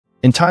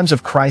In times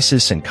of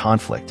crisis and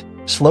conflict,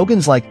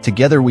 slogans like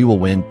 "Together we will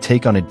win"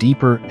 take on a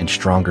deeper and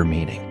stronger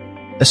meaning.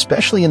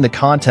 Especially in the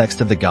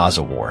context of the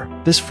Gaza war,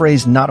 this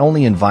phrase not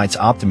only invites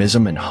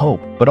optimism and hope,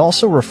 but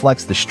also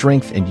reflects the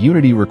strength and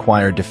unity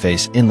required to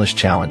face endless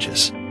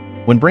challenges.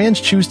 When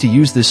brands choose to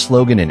use this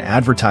slogan in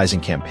advertising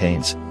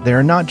campaigns, they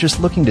are not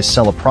just looking to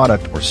sell a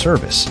product or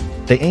service.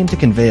 They aim to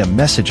convey a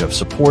message of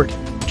support,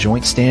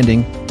 joint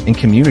standing, and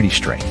community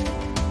strength.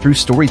 Through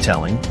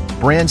storytelling,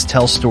 brands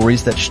tell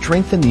stories that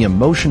strengthen the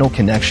emotional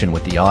connection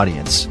with the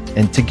audience,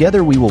 and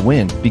 "Together we will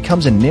win"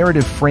 becomes a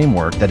narrative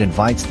framework that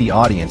invites the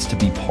audience to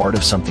be part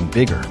of something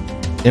bigger.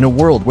 In a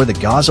world where the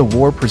Gaza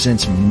war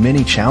presents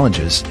many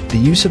challenges, the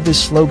use of this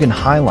slogan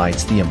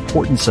highlights the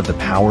importance of the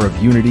power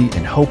of unity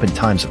and hope in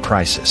times of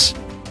crisis.